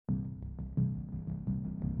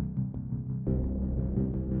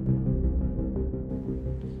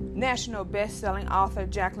National best-selling author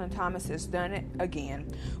Jacqueline Thomas has done it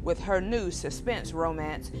again with her new suspense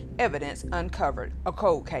romance, Evidence Uncovered, a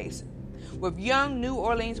cold case. With young New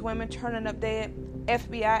Orleans women turning up dead,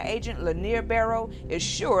 FBI agent Lanier Barrow is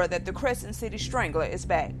sure that the Crescent City Strangler is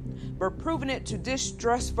back. But proving it to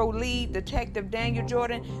distrustful lead detective Daniel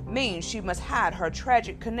Jordan means she must hide her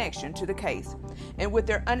tragic connection to the case. And with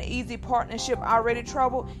their uneasy partnership already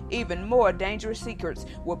troubled, even more dangerous secrets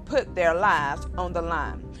will put their lives on the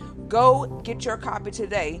line. Go get your copy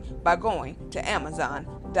today by going to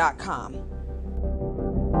Amazon.com.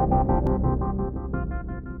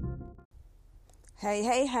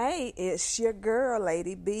 Hey, it's your girl,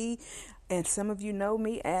 Lady B, and some of you know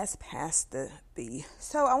me as Pastor B.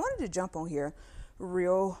 So I wanted to jump on here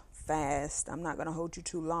real fast. I'm not going to hold you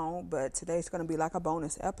too long, but today's going to be like a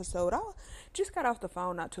bonus episode. I just got off the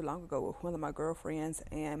phone not too long ago with one of my girlfriends,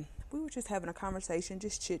 and we were just having a conversation,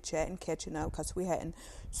 just chit-chatting, catching up, because we hadn't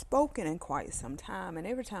spoken in quite some time, and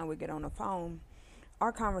every time we get on the phone,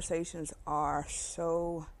 our conversations are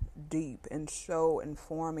so deep and so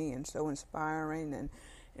informing and so inspiring and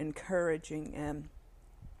encouraging. And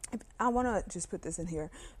I want to just put this in here.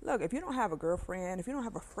 Look, if you don't have a girlfriend, if you don't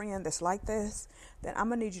have a friend that's like this, then I'm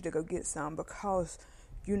going to need you to go get some, because,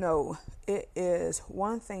 it is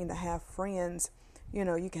one thing to have friends,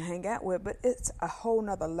 you can hang out with, but it's a whole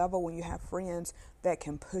nother level when you have friends that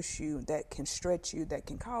can push you, that can stretch you, that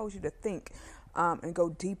can cause you to think and go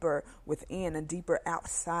deeper within and deeper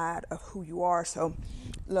outside of who you are. So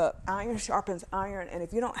look, iron sharpens iron, and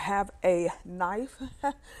if you don't have a knife,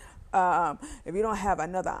 if you don't have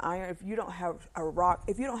another iron, if you don't have a rock,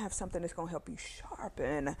 if you don't have something that's going to help you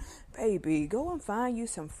sharpen, baby, go and find you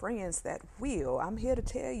some friends that will. I'm here to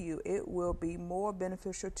tell you, it will be more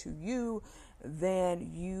beneficial to you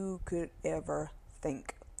than you could ever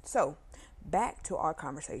think. So back to our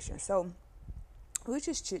conversation. So we were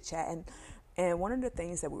just chit-chatting, and one of the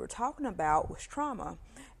things that we were talking about was trauma.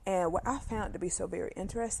 And what I found to be so very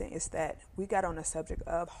interesting is that we got on the subject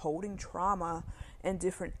of holding trauma in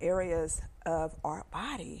different areas of our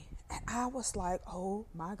body. And I was like, oh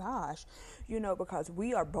my gosh, because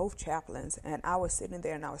we are both chaplains. And I was sitting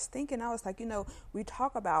there and I was thinking, I was like, we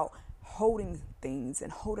talk about holding things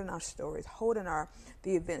and holding our stories, holding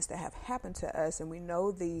the events that have happened to us. And we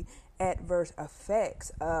know the adverse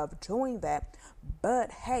effects of doing that. But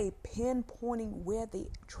hey, pinpointing where the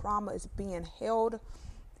trauma is being held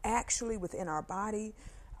actually within our body,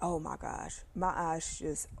 oh my gosh, my eyes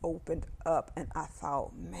just opened up, and I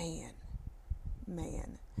thought, man,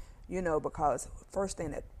 because first thing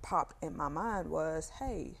that popped in my mind was,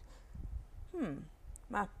 hey,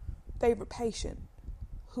 my favorite patient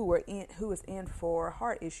who is in for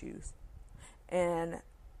heart issues, and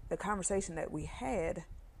the conversation that we had,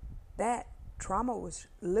 that trauma was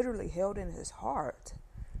literally held in his heart.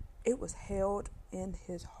 It was held in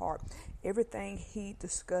his heart. Everything he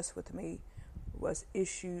discussed with me was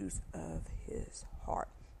issues of his heart.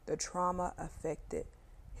 The trauma affected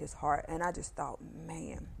his heart. And I just thought,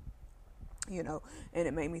 man, and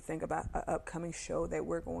it made me think about an upcoming show that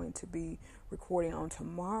we're going to be recording on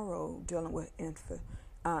tomorrow, dealing with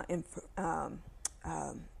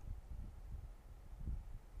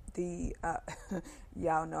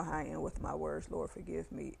y'all know how I am with my words, Lord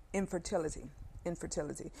forgive me, infertility.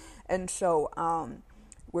 And so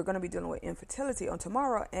we're going to be dealing with infertility on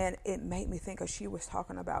tomorrow, and it made me think of, she was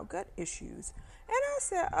talking about gut issues, and I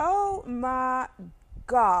said, oh my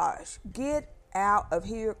gosh, get out of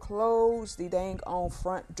here, close the dang on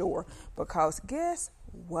front door, because guess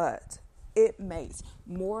what, it makes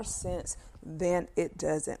more sense than it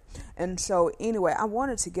doesn't. And so anyway, I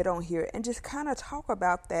wanted to get on here and just kind of talk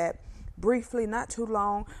about that briefly, not too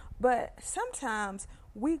long, but sometimes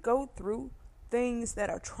we go through things that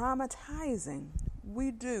are traumatizing.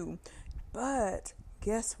 We do. But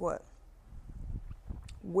guess what?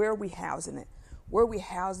 Where are we housing it? Where are we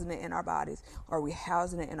housing it in our bodies? Are we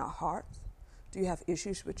housing it in our hearts? Do you have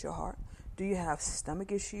issues with your heart? Do you have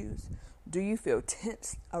stomach issues? Do you feel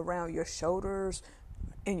tense around your shoulders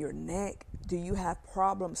and your neck? Do you have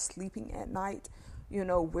problems sleeping at night?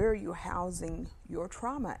 Where are you housing your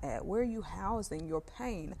trauma at? Where are you housing your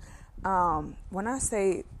pain? When I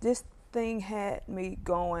say this thing had me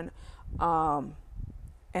going,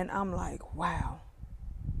 and I'm like, wow.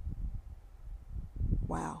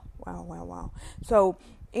 So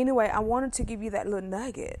anyway, I wanted to give you that little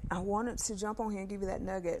nugget. I wanted to jump on here and give you that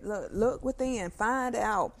nugget. Look within, find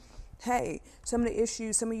out. Hey, some of the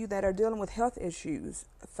issues, some of you that are dealing with health issues,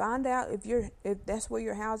 find out if that's where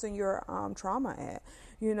you're housing your trauma at.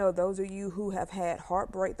 Those of you who have had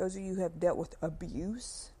heartbreak, those of you who have dealt with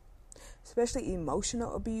abuse, especially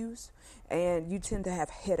emotional abuse, and you tend to have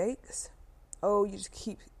headaches. Oh, you just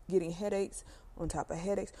keep getting headaches on top of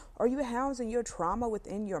headaches. Are you housing your trauma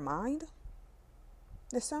within your mind?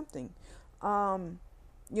 There's something.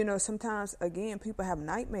 Sometimes, again, people have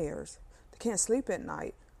nightmares. They can't sleep at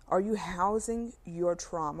night. Are you housing your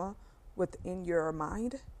trauma within your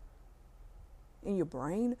mind, in your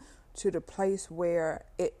brain, to the place where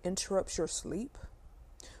it interrupts your sleep?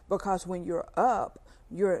 Because when you're up,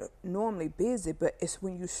 you're normally busy, but it's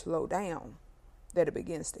when you slow down that it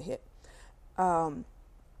begins to hit.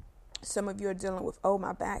 Some of you are dealing with, oh,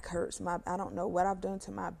 my back hurts. I don't know what I've done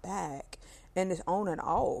to my back. And it's on and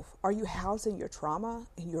off. Are you housing your trauma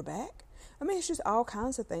in your back? I mean, it's just all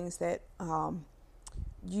kinds of things that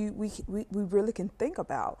we really can think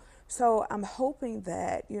about. So I'm hoping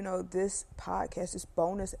that, this podcast, this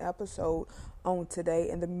bonus episode on today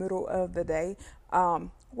in the middle of the day,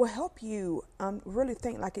 will help you really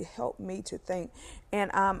think like it helped me to think.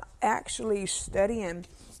 And I'm actually studying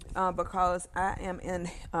because I am in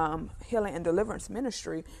healing and deliverance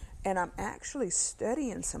ministry, and I'm actually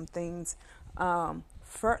studying some things to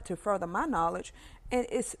further my knowledge. And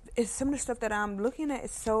it's some of the stuff that I'm looking at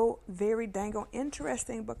is so very dang on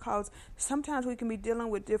interesting, because sometimes we can be dealing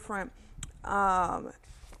with different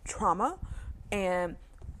trauma, and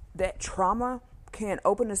that trauma can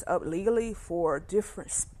open us up legally for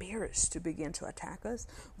different spirits to begin to attack us.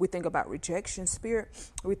 We think about rejection spirit.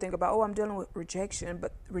 We think about, I'm dealing with rejection,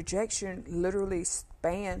 but rejection literally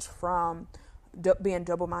spans from being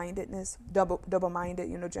double-minded.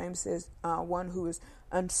 James says one who is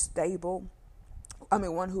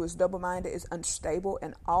double-minded is unstable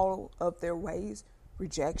in all of their ways.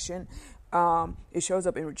 Rejection. It shows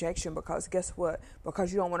up in rejection because guess what?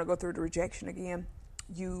 Because you don't want to go through the rejection again.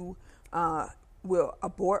 You will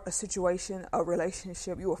abort a situation, a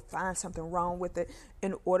relationship. You will find something wrong with it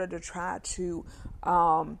in order to try to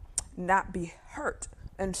not be hurt.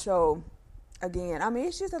 And so, again,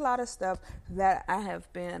 it's just a lot of stuff that I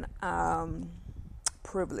have been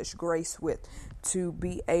privileged, graced with, to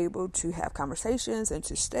be able to have conversations and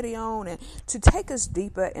to study on and to take us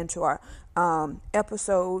deeper into our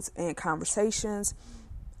episodes and conversations.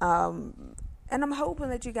 And I'm hoping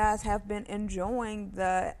that you guys have been enjoying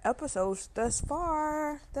the episodes thus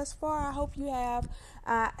far. I hope you have.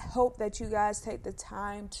 I hope that you guys take the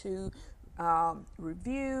time to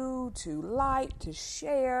review, to like, to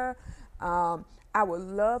share. I would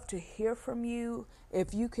love to hear from you.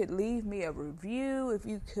 If you could leave me a review, if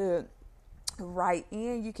you could write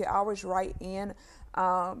in, you can always write in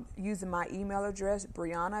using my email address,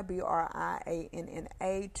 Brianna, BRIANNA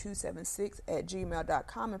 276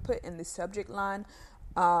 @gmail.com, and put in the subject line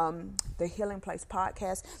the Healing Place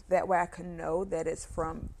podcast. That way I can know that it's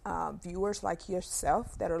from viewers like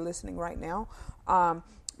yourself that are listening right now.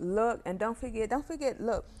 Look, and don't forget,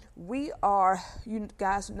 look, you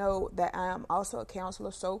guys know that I am also a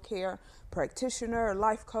counselor, soul care practitioner,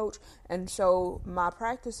 life coach. And so my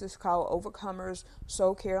practice is called Overcomers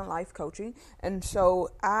Soul Care and Life Coaching. And so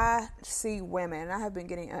I see women, and I have been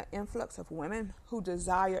getting an influx of women who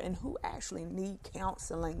desire and who actually need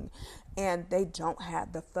counseling, and they don't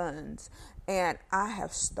have the funds. And I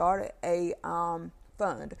have started a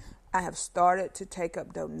fund. I have started to take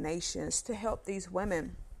up donations to help these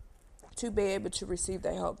women to be able to receive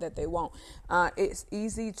the help that they want. It's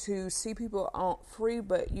easy to see people on free,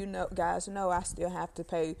 but guys know I still have to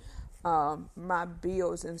pay my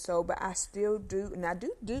bills, and so, but I still do, and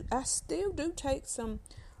I still do take some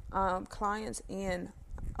clients in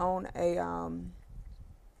on a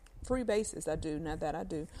free basis. I do,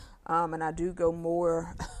 and I do go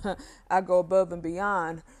more. I go above and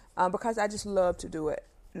beyond because I just love to do it,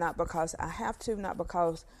 not because I have to, not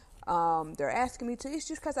because they're asking me to. It's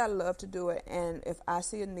just because I love to do it, and if I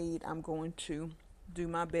see a need, I'm going to do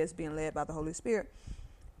my best, being led by the Holy Spirit,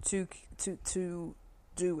 to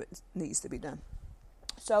do what needs to be done.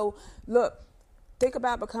 So, look, think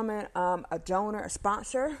about becoming a donor, a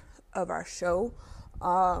sponsor of our show.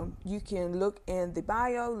 You can look in the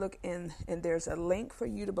bio, and there's a link for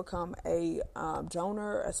you to become a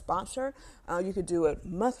donor, a sponsor. You can do it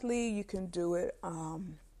monthly. You can do it.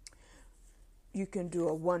 You can do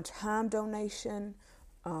a one-time donation,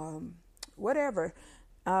 whatever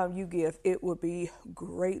you give. It will be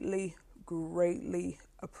greatly, greatly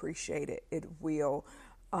appreciated. It will.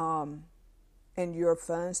 And your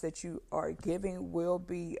funds that you are giving will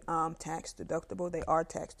be tax deductible. They are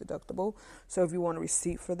tax deductible. So if you want a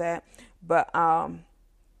receipt for that, but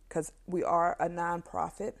because we are a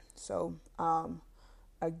nonprofit. So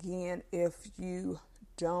again, if you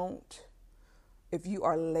don't If you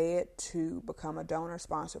are led to become a donor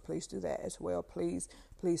sponsor, please do that as well. Please,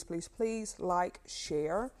 please, please, please like,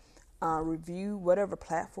 share, review whatever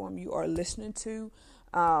platform you are listening to,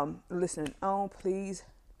 listening on. Please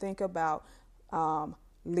think about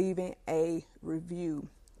leaving a review.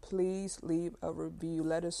 Please leave a review.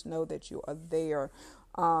 Let us know that you are there.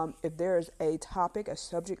 If there is a topic, a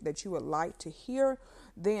subject that you would like to hear,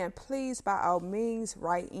 then please, by all means,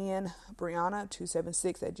 write in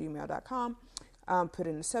Brianna276@gmail.com. Put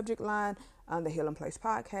in the subject line, the Healing Place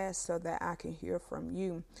Podcast, so that I can hear from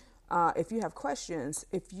you. If you have questions,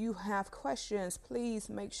 please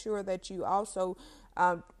make sure that you also,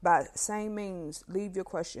 by same means, leave your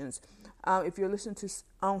questions. If you're listening to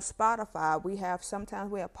on Spotify,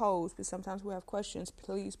 sometimes we have polls, but sometimes we have questions.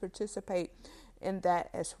 Please participate in that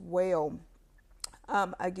as well.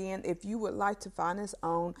 Again, if you would like to find us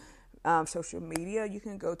on social media, you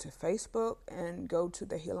can go to Facebook and go to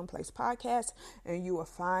the Healing Place Podcast, and you will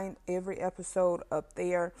find every episode up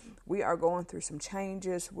there. We are going through some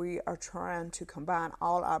changes. We are trying to combine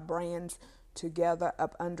all our brands together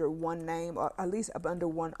up under one name, or at least up under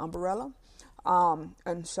one umbrella.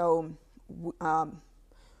 And so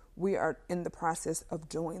we are in the process of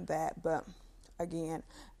doing that. But again,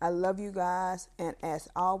 I love you guys. And as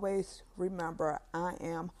always, remember, I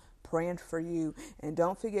am praying for you. And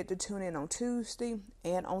don't forget to tune in on Tuesday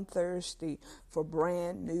and on Thursday for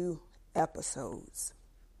brand new episodes.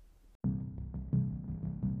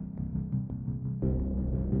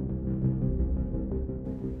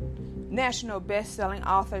 National best-selling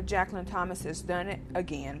author Jacqueline Thomas has done it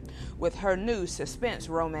again with her new suspense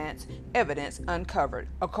romance, Evidence Uncovered,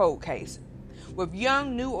 a cold case. With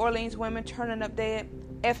young New Orleans women turning up dead,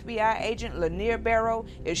 FBI agent Lanier Barrow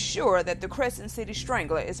is sure that the Crescent City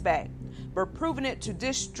Strangler is back. But proving it to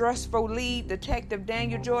distrustful lead detective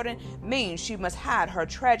Daniel Jordan means she must hide her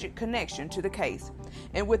tragic connection to the case.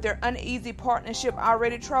 And with their uneasy partnership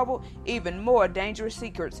already troubled, even more dangerous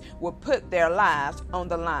secrets will put their lives on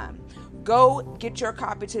the line. Go get your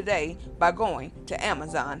copy today by going to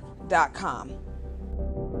Amazon.com.